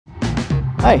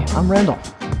Hi, I'm Randall.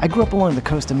 I grew up along the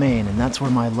coast of Maine, and that's where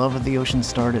my love of the ocean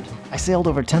started. I sailed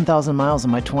over 10,000 miles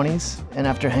in my 20s, and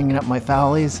after hanging up my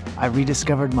Fowlies, I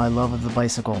rediscovered my love of the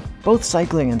bicycle. Both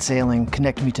cycling and sailing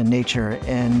connect me to nature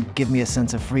and give me a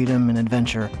sense of freedom and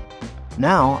adventure.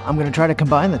 Now, I'm going to try to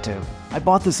combine the two. I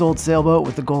bought this old sailboat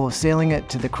with the goal of sailing it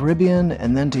to the Caribbean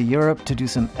and then to Europe to do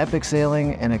some epic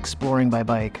sailing and exploring by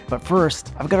bike. But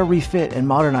first, I've got to refit and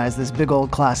modernize this big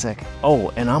old classic.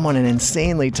 Oh, and I'm on an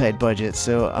insanely tight budget,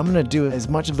 so I'm going to do as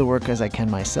much of the work as I can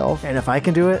myself. And if I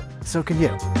can do it, so can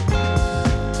you.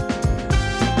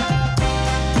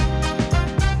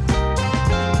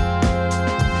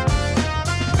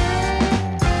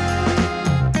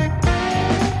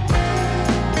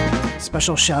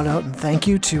 Special shout out and thank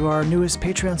you to our newest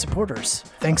Patreon supporters.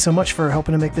 Thanks so much for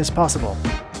helping to make this possible.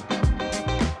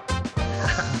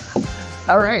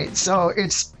 All right, so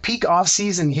it's peak off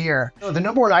season here. So the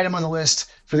number one item on the list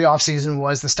for the off season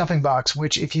was the stuffing box,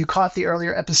 which if you caught the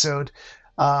earlier episode,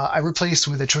 I replaced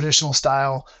with a traditional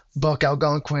style Buck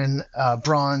Algonquin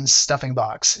bronze stuffing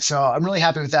box. So I'm really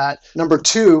happy with that. Number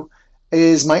two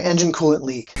is my engine coolant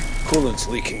leak. Coolant's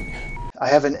leaking. I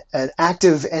have an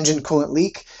active engine coolant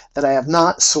leak that I have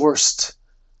not sourced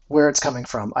where it's coming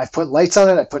from. I've put lights on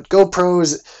it, I put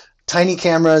GoPros, tiny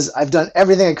cameras, I've done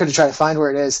everything I could to try to find where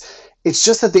it is. It's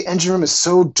just that the engine room is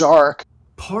so dark.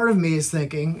 Part of me is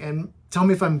thinking, and tell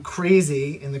me if I'm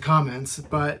crazy in the comments,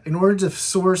 but in order to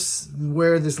source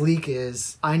where this leak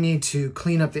is, I need to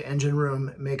clean up the engine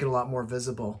room, make it a lot more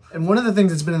visible. And one of the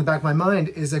things that's been in the back of my mind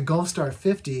is a Gulfstar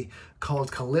 50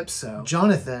 called Calypso.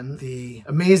 Jonathan, the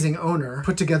amazing owner,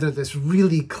 put together this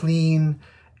really clean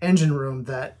engine room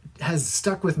that has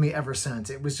stuck with me ever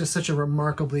since. It was just such a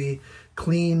remarkably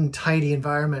clean, tidy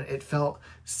environment. It felt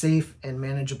safe and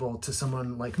manageable to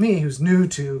someone like me who's new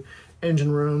to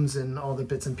engine rooms and all the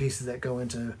bits and pieces that go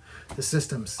into the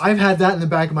systems. I've had that in the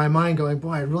back of my mind going,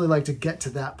 boy, I'd really like to get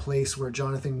to that place where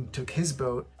Jonathan took his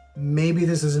boat. Maybe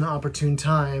this is an opportune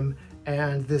time,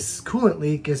 and this coolant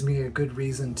leak gives me a good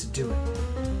reason to do it.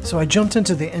 So I jumped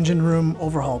into the engine room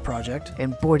overhaul project,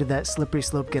 and boy did that slippery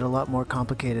slope get a lot more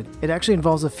complicated. It actually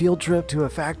involves a field trip to a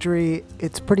factory.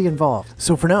 It's pretty involved.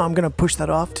 So for now, I'm gonna push that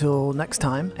off till next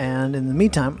time, and in the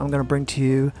meantime, I'm gonna bring to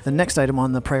you the next item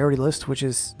on the priority list, which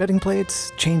is bedding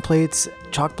plates, chain plates,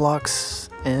 chock blocks,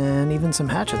 and even some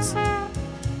hatches.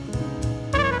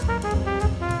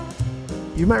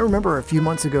 You might remember a few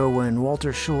months ago when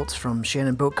Walter Schultz from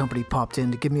Shannon Boat Company popped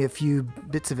in to give me a few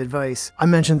bits of advice. I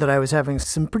mentioned that I was having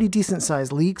some pretty decent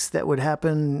sized leaks that would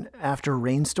happen after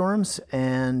rainstorms,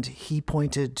 and he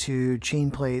pointed to chain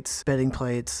plates, bedding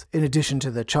plates, in addition to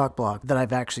the chock block that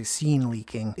I've actually seen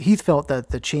leaking. He felt that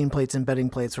the chain plates and bedding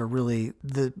plates were really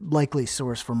the likely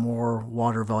source for more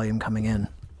water volume coming in.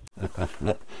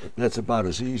 That's about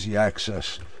as easy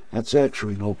access. That's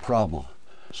actually no problem.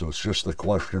 So it's just a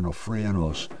question of freeing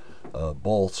those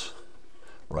bolts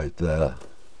right there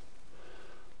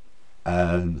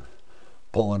and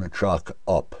pulling the chock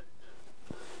up.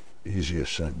 Easier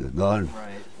said than done.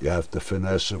 Right. You have to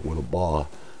finesse it with a bar,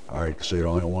 all right, so you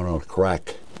don't want to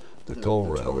crack the toe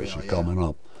rail as you're coming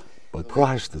up. But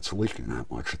Christ, it's leaking that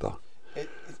much though.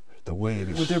 The way it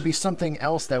is. Would there be something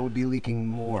else that would be leaking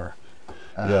more?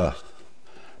 Yeah,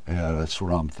 that's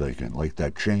what I'm thinking, like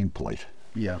that chain plate.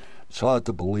 Yeah. It's hard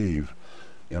to believe,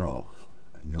 you know,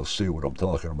 and you'll see what I'm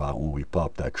talking about when we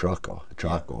pop that chock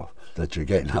off, that you're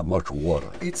getting that much water.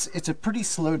 It's a pretty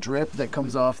slow drip that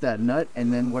comes off that nut,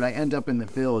 and then when I end up in the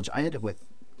bilge, I end up with,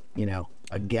 you know,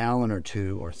 a gallon or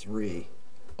 2 or 3.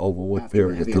 Over what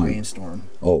period of time? Rainstorm.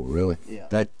 Oh, really? Yeah.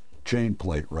 That chain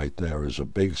plate right there is a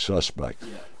big suspect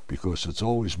because it's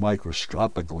always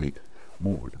microscopically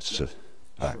moved. It's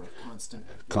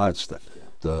constant.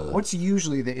 What's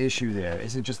usually the issue there?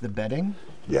 Is it just the bedding?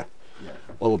 Yeah.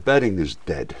 Well, the bedding is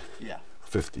dead. Yeah.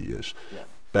 50 years. Yeah.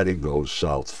 Bedding goes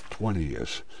south 20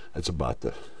 years. That's about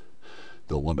the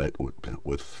limit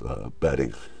with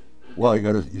bedding. Well,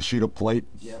 you see the plate?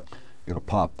 Yeah. You gotta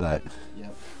pop that. Yeah.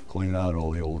 Clean out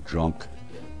all the old junk.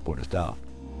 Put it down.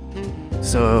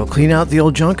 So clean out the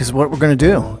old junk is what we're going to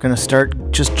do. We're going to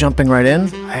start just jumping right in.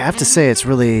 I have to say it's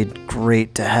really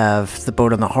great to have the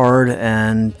boat on the hard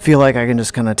and feel like I can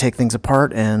just kind of take things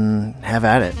apart and have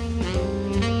at it.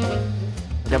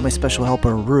 I got my special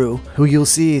helper, Rue, who you'll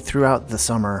see throughout the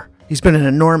summer. He's been an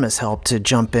enormous help to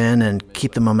jump in and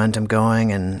keep the momentum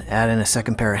going and add in a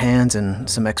second pair of hands and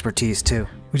some expertise too.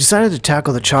 We decided to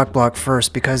tackle the chock block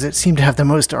first because it seemed to have the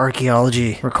most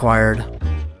archaeology required.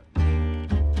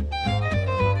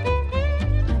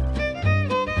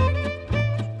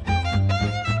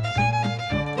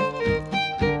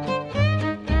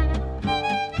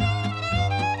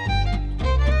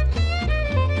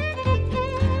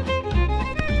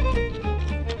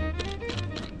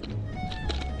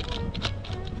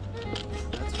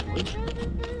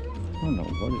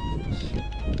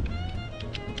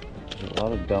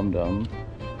 lot of dum-dum.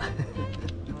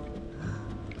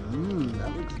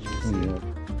 That looks juicy. Yeah.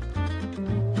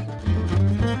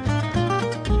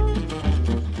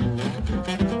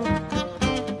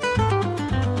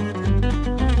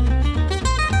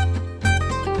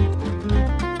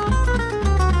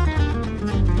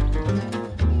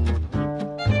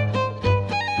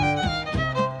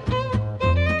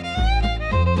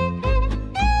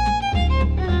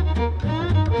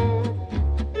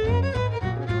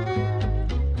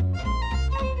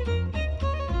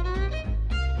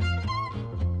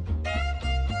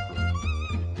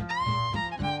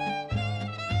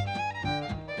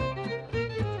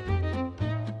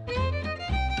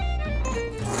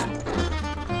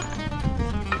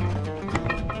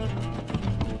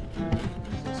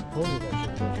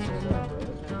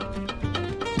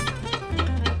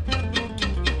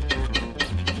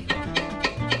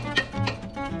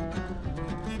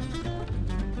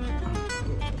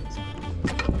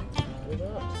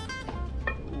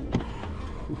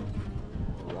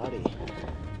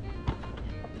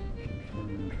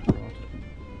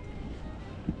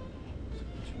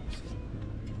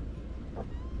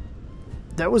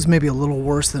 That was maybe a little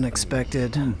worse than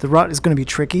expected. The rot is going to be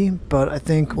tricky, but I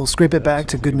think we'll scrape it back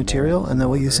to good material, and then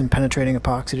we'll use some penetrating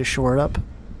epoxy to shore it up.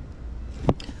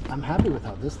 I'm happy with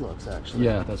how this looks, actually.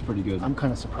 Yeah, that's pretty good. I'm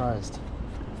kind of surprised.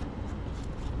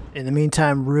 In the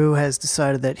meantime, Rue has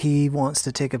decided that he wants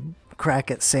to take a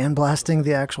crack at sandblasting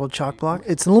the actual chock block.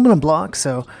 It's an aluminum block,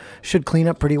 so should clean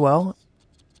up pretty well.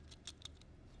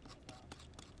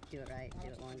 Do it right, do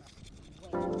it once.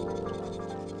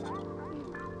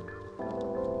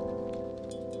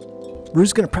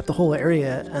 Rue's going to prep the whole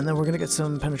area, and then we're going to get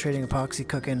some penetrating epoxy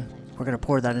cooking. We're going to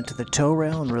pour that into the tow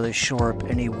rail and really shore up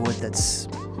any wood that's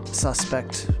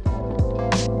suspect.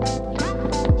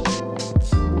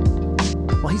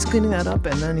 While he's cleaning that up,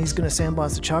 and then he's going to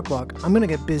sandblast the chock block, I'm going to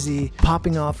get busy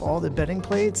popping off all the bedding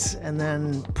plates and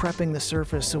then prepping the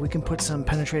surface so we can put some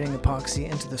penetrating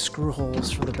epoxy into the screw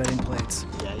holes for the bedding plates.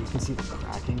 Yeah, you can see the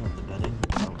cracking of the bedding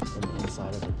on the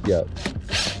inside of it. Yeah.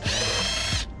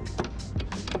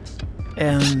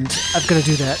 And I've got to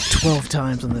do that 12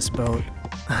 times on this boat.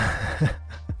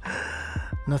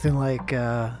 Nothing like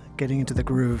getting into the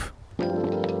groove.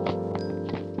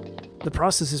 The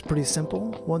process is pretty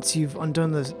simple. Once you've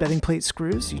undone the bedding plate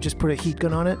screws, you just put a heat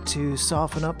gun on it to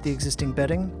soften up the existing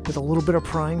bedding. With a little bit of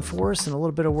prying force and a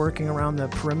little bit of working around the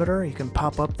perimeter, you can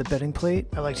pop up the bedding plate.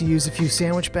 I like to use a few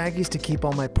sandwich baggies to keep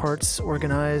all my parts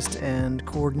organized and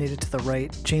coordinated to the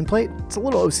right chain plate. It's a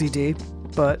little OCD,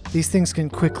 but these things can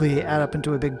quickly add up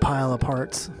into a big pile of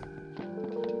parts.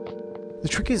 The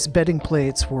trickiest bedding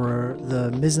plates were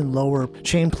the mizzen lower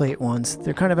chain plate ones.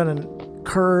 They're kind of at a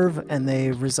curve and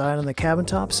they reside on the cabin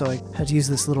top, so I had to use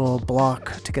this little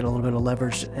block to get a little bit of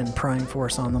leverage and prying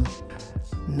force on them.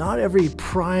 Not every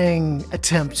prying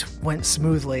attempt went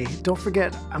smoothly. Don't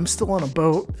forget, I'm still on a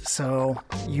boat, so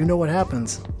you know what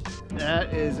happens.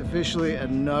 That is officially a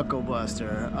knuckle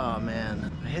buster. Oh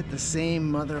man, I hit the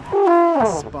same mother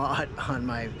spot on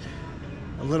my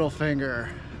little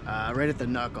finger, right at the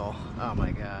knuckle. Oh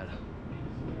my god.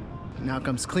 Now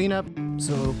comes cleanup.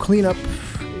 So cleanup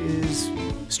is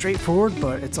straightforward,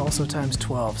 but it's also times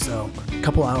 12, so a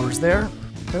couple hours there.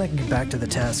 Then I can get back to the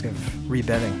task of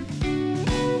rebedding.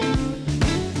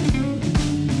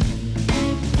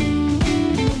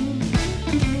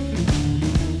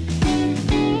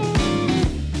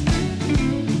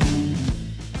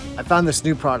 I found this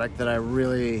new product that I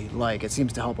really like. It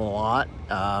seems to help a lot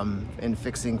in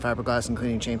fixing fiberglass and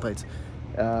cleaning chain plates.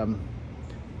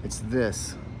 It's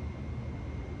this.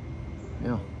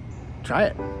 Yeah, try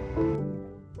it.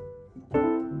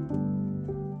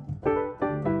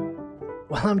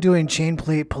 While I'm doing chain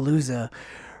plate palooza,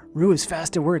 Rue is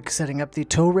fast at work setting up the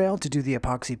tow rail to do the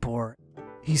epoxy pour.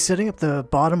 He's setting up the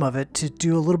bottom of it to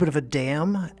do a little bit of a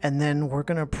dam, and then we're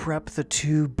going to prep the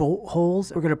two bolt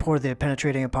holes. We're going to pour the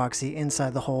penetrating epoxy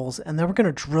inside the holes, and then we're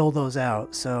going to drill those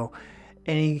out. So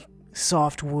any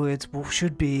soft woods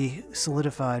should be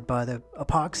solidified by the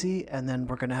epoxy, and then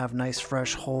we're going to have nice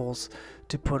fresh holes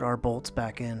to put our bolts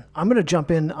back in. I'm going to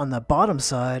jump in on the bottom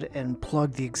side and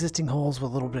plug the existing holes with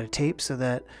a little bit of tape so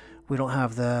that we don't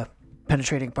have the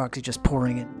penetrating epoxy just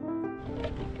pouring in.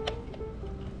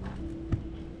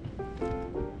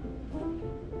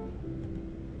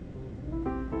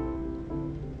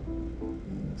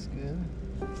 That's good.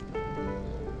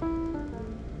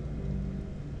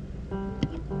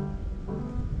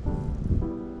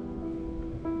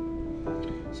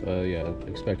 So yeah, I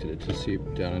expected it to seep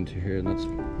down into here, and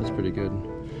that's pretty good.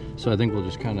 So I think we'll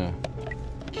just kind of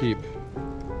keep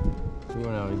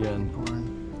going out again.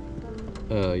 Pouring.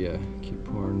 Yeah, keep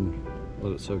pouring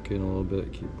Let it soak in a little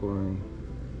bit, keep pouring.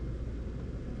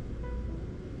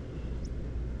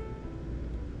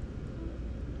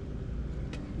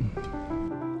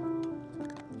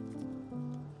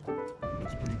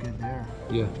 Looks pretty good there.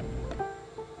 Yeah.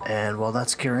 And while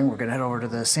that's curing, we're gonna head over to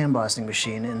the sandblasting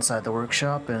machine inside the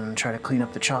workshop and try to clean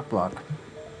up the chock block.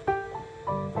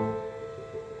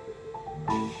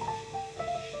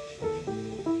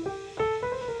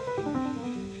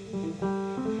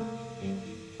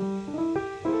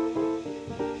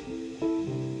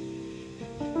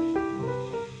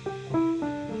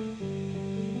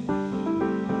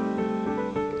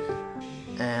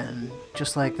 And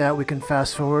just like that, we can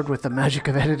fast forward with the magic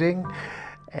of editing,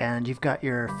 and you've got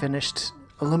your finished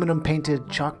aluminum painted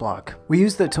chock block. We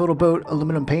use the Total Boat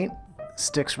aluminum paint,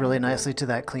 sticks really nicely to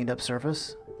that cleaned up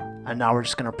surface. And now we're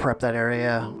just gonna prep that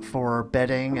area for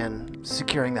bedding and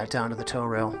securing that down to the tow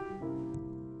rail.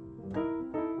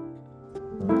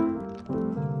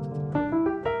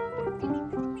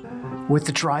 With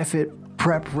the dry fit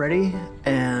prep ready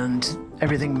and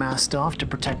everything masked off to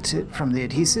protect it from the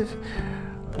adhesive,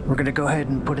 we're gonna go ahead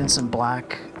and put in some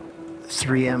black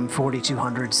 3M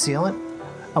 4200 sealant.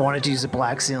 I wanted to use a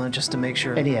black sealant just to make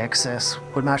sure any excess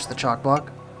would match the chock block.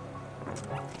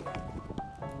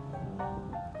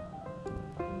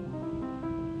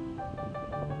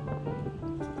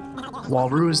 While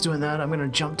Rue is doing that, I'm going to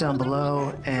jump down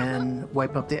below and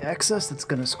wipe up the excess that's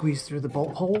going to squeeze through the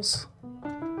bolt holes,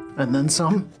 and then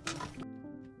some.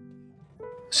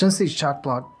 Since these chock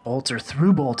block bolts are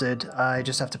through bolted, I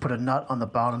just have to put a nut on the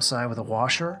bottom side with a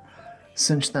washer,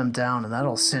 cinch them down, and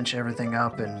that'll cinch everything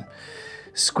up and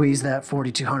squeeze that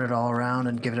 4200 all around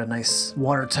and give it a nice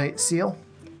watertight seal.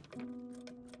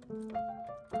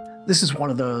 This is one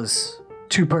of those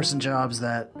two-person jobs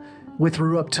that, with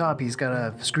Rue up top, he's got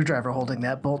a screwdriver holding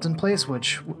that bolt in place,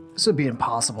 which this would be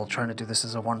impossible trying to do this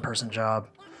as a one-person job.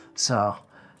 So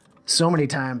many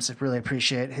times I really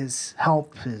appreciate his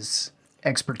help, his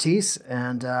expertise,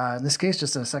 and in this case,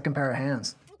 just a second pair of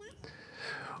hands.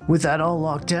 With that all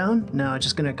locked down, now I'm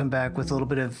just gonna come back with a little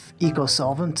bit of eco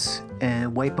solvent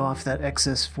and wipe off that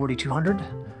excess 4200.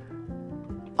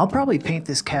 I'll probably paint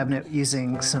this cabinet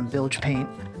using some bilge paint,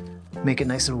 make it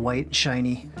nice and white and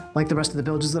shiny, like the rest of the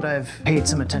bilges that I've paid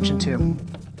some attention to.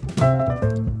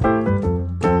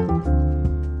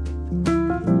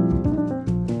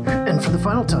 And for the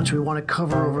final touch, we want to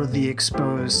cover over the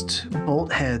exposed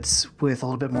bolt heads with a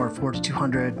little bit more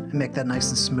 4200 and make that nice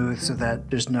and smooth so that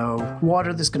there's no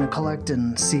water that's going to collect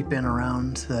and seep in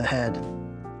around the head.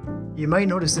 You might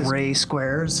notice these gray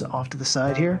squares off to the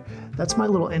side here. That's my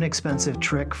little inexpensive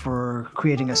trick for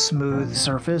creating a smooth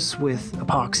surface with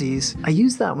epoxies. I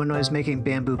used that when I was making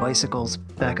bamboo bicycles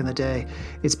back in the day.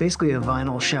 It's basically a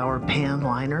vinyl shower pan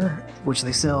liner, which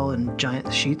they sell in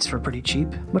giant sheets for pretty cheap.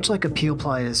 Much like a peel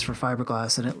ply is for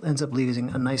fiberglass, and it ends up leaving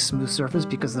a nice smooth surface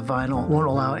because the vinyl won't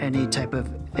allow any type of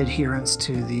adherence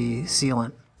to the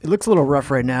sealant. It looks a little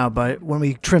rough right now, but when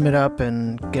we trim it up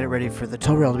and get it ready for the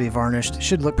tow rail to be varnished, it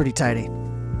should look pretty tidy.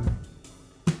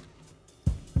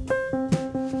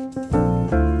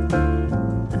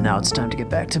 And now it's time to get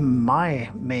back to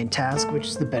my main task, which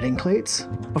is the bedding plates.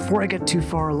 Before I get too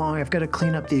far along, I've got to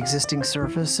clean up the existing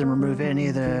surface and remove any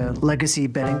of the legacy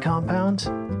bedding compound,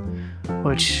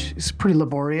 which is pretty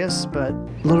laborious, but a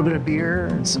little bit of beer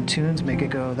and some tunes make it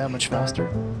go that much faster.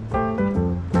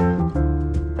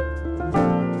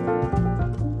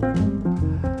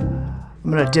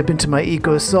 I'm gonna dip into my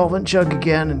eco solvent jug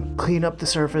again and clean up the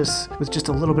surface with just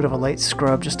a little bit of a light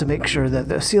scrub just to make sure that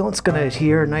the sealant's gonna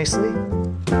adhere nicely.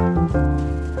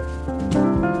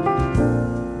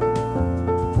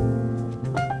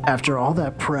 After all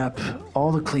that prep,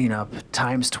 all the cleanup,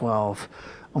 times 12,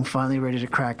 I'm finally ready to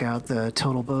crack out the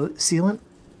Total Boat sealant.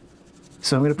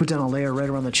 So I'm gonna put down a layer right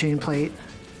around the chain plate,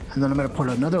 and then I'm gonna put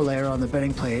another layer on the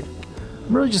bedding plate.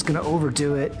 I'm really just gonna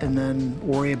overdo it and then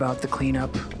worry about the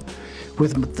cleanup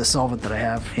with the solvent that I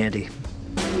have handy.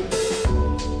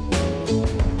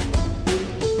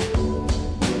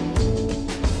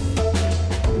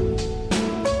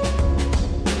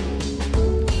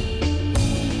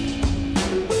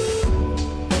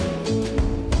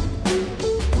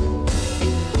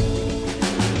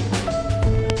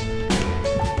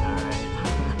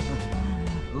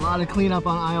 A lot of cleanup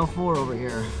on aisle 4 over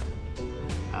here.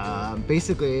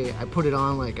 Basically, I put it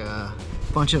on like a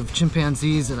bunch of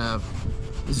chimpanzees in a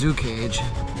zoo cage.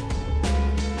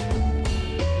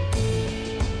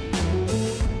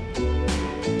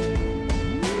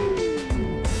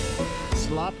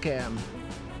 Slop cam.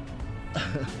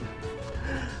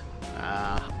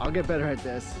 I'll get better at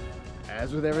this,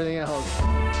 as with everything else.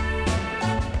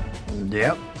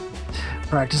 Yep.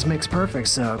 Practice makes perfect,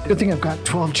 so good thing I've got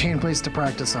 12 chain plates to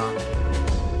practice on.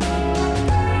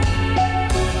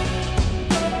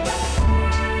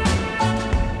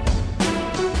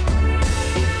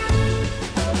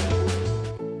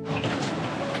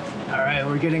 All right,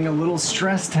 we're getting a little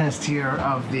stress test here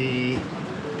of the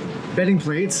bedding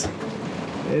plates.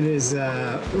 It is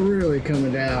really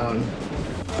coming down.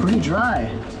 Pretty dry,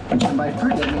 and by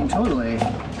pretty I mean totally.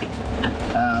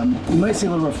 You might see a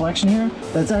little reflection here.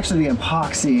 That's actually the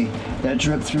epoxy that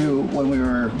dripped through when we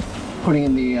were putting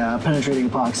in the penetrating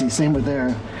epoxy. Same with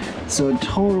there. So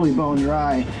totally bone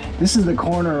dry. This is the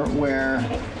corner where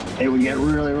it would get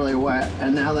really, really wet.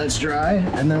 And now that's dry.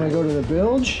 And then we go to the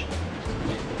bilge.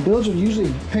 The bilge would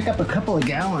usually pick up a couple of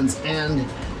gallons. And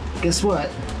guess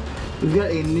what? We've got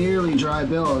a nearly dry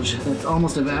bilge that's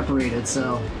almost evaporated.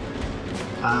 So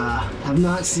I've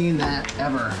not seen that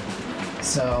ever.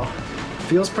 So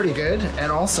feels pretty good. And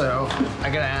also, I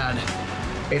gotta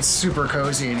add, it's super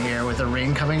cozy in here with the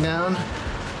rain coming down.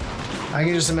 I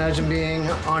can just imagine being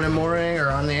on a mooring or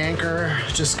on the anchor,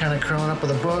 just kind of curling up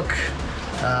with a book,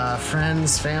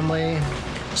 friends, family,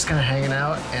 just kind of hanging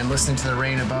out and listening to the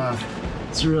rain above.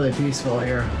 It's really peaceful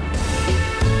here.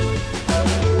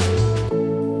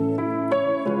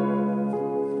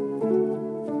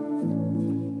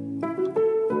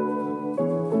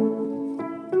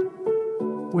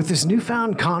 With this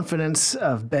newfound confidence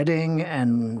of bedding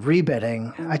and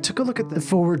rebedding, I took a look at the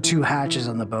forward two hatches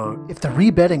on the boat. If the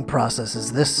rebedding process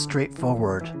is this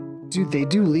straightforward, dude, they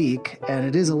do leak, and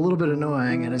it is a little bit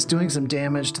annoying, and it's doing some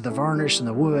damage to the varnish and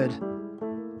the wood.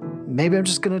 Maybe I'm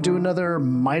just gonna do another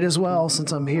might as well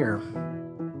since I'm here.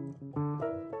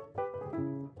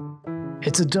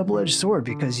 It's a double-edged sword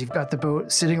because you've got the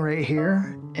boat sitting right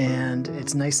here and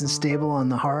it's nice and stable on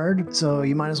the hard, so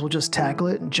you might as well just tackle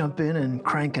it and jump in and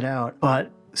crank it out.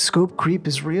 But scope creep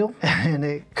is real and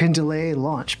it can delay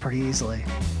launch pretty easily.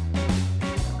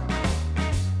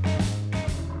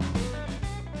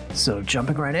 So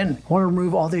jumping right in, I want to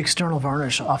remove all the external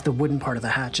varnish off the wooden part of the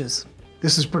hatches.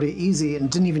 This is pretty easy and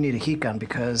didn't even need a heat gun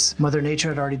because Mother Nature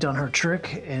had already done her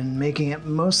trick in making it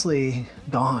mostly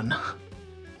gone.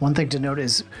 One thing to note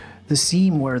is the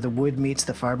seam where the wood meets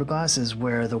the fiberglass is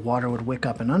where the water would wick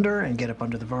up and under and get up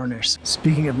under the varnish.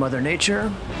 Speaking of Mother Nature,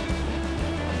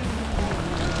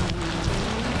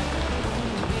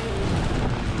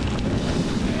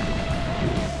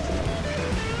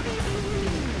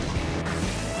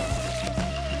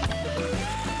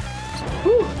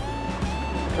 whew,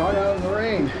 caught out in the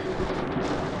rain.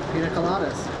 Pina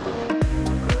coladas.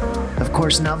 Of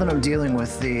course, now that I'm dealing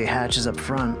with the hatches up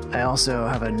front, I also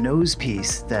have a nose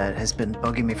piece that has been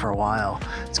bugging me for a while.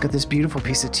 It's got this beautiful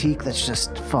piece of teak that's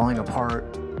just falling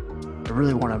apart. I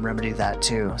really want to remedy that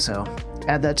too, so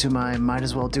add that to my might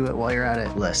as well do it while you're at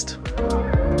it list.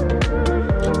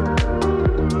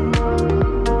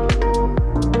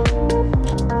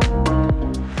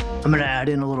 I'm going to add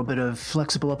in a little bit of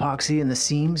flexible epoxy in the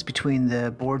seams between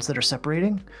the boards that are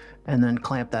separating, and then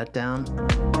clamp that down.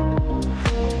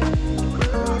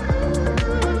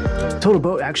 Total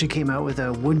Boat actually came out with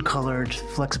a wood-colored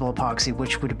flexible epoxy,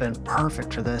 which would have been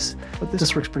perfect for this, but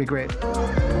this works pretty great.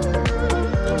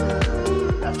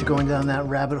 After going down that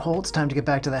rabbit hole, it's time to get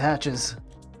back to the hatches.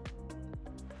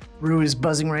 Rue is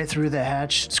buzzing right through the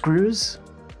hatch screws.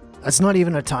 That's not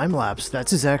even a time lapse, that's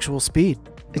his actual speed.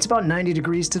 It's about 90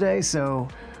 degrees today, so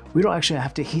we don't actually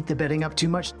have to heat the bedding up too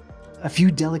much. A few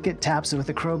delicate taps with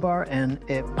a crowbar and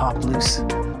it popped loose.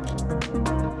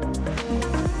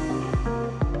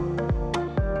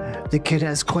 The kid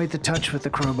has quite the touch with the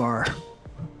crowbar.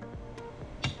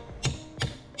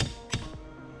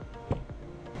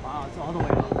 Wow, it's all the way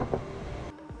up.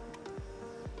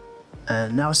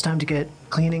 And now it's time to get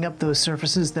cleaning up those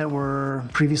surfaces that were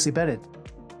previously bedded.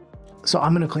 So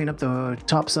I'm gonna clean up the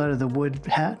top side of the wood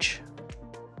hatch.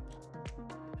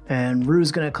 And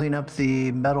Rue's gonna clean up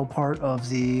the metal part of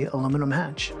the aluminum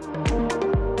hatch.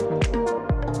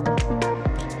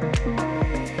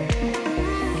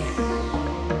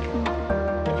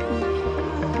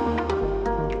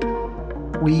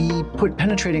 We put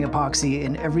penetrating epoxy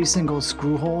in every single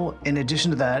screw hole. In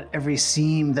addition to that, every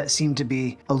seam that seemed to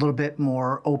be a little bit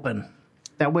more open.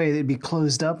 That way it'd be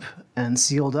closed up and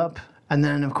sealed up. And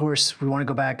then of course, we want to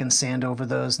go back and sand over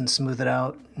those and smooth it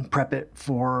out and prep it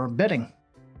for bedding.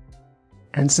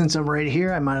 And since I'm right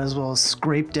here, I might as well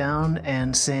scrape down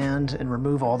and sand and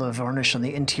remove all the varnish on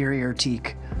the interior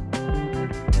teak.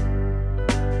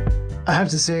 I have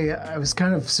to say, I was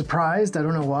kind of surprised. I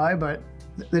don't know why, but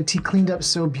the teak cleaned up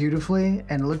so beautifully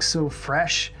and looks so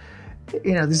fresh.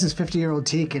 You know, this is 50-year-old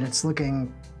teak and it's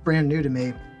looking brand new to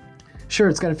me. Sure,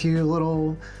 it's got a few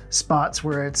little spots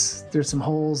where there's some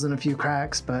holes and a few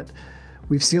cracks, but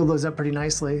we've sealed those up pretty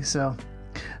nicely. So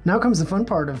now comes the fun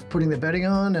part of putting the bedding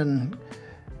on and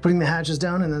putting the hatches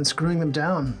down and then screwing them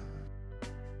down.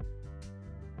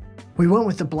 We went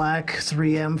with the black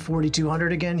 3M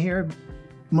 4200 again here,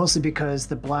 mostly because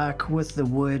the black with the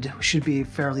wood should be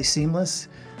fairly seamless.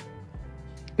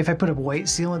 If I put a white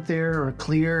sealant there or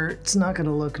clear, it's not going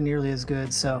to look nearly as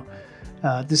good. So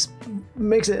this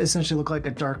makes it essentially look like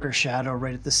a darker shadow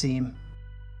right at the seam.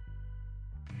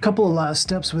 A couple of last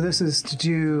steps with this is to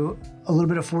do a little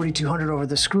bit of 4200 over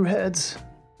the screw heads.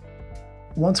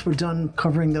 Once we're done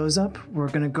covering those up, we're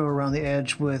going to go around the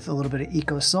edge with a little bit of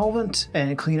eco solvent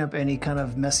and clean up any kind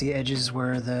of messy edges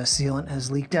where the sealant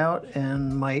has leaked out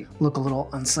and might look a little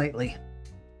unsightly.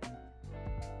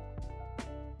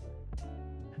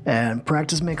 And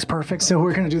practice makes perfect, so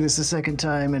we're going to do this a second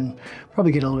time and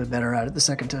probably get a little bit better at it the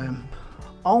second time.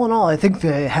 All in all, I think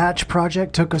the hatch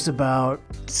project took us about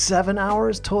 7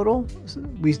 hours total.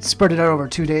 We spread it out over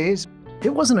 2 days.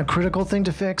 It wasn't a critical thing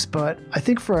to fix, but I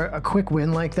think for a quick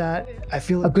win like that, I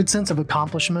feel a good sense of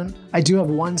accomplishment. I do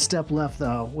have one step left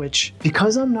though, which,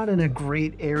 because I'm not in a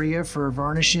great area for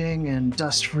varnishing and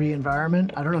dust-free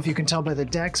environment, I don't know if you can tell by the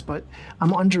decks, but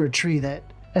I'm under a tree that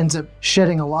ends up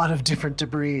shedding a lot of different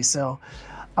debris. So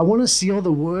I want to seal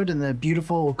the wood in the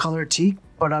beautiful color teak,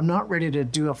 but I'm not ready to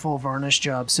do a full varnish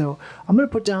job. So I'm going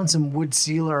to put down some wood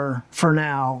sealer for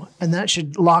now, and that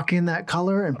should lock in that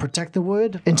color and protect the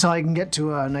wood until I can get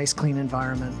to a nice clean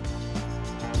environment.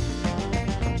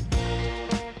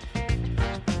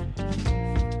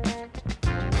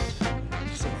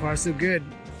 So far so good.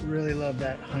 Really love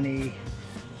that honey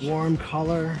warm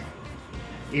color.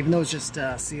 Even though it's just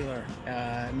sealer,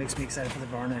 it makes me excited for the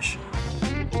varnish.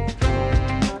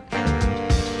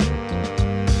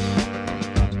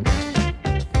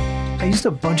 I used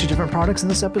a bunch of different products in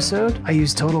this episode. I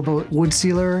used Total Boat Wood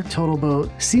Sealer, Total Boat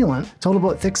Sealant, Total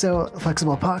Boat Thick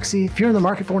Flexible Epoxy. If you're in the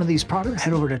market for one of these products,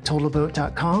 head over to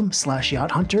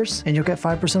totalboat.com/yachthunters and you'll get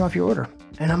 5% off your order.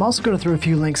 And I'm also going to throw a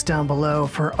few links down below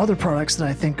for other products that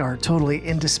I think are totally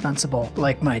indispensable,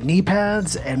 like my knee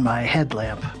pads and my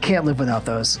headlamp. Can't live without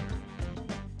those.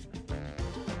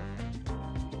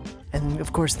 And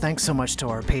of course, thanks so much to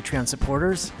our Patreon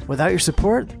supporters. Without your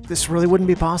support, this really wouldn't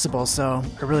be possible, so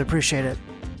I really appreciate it.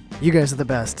 You guys are the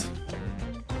best.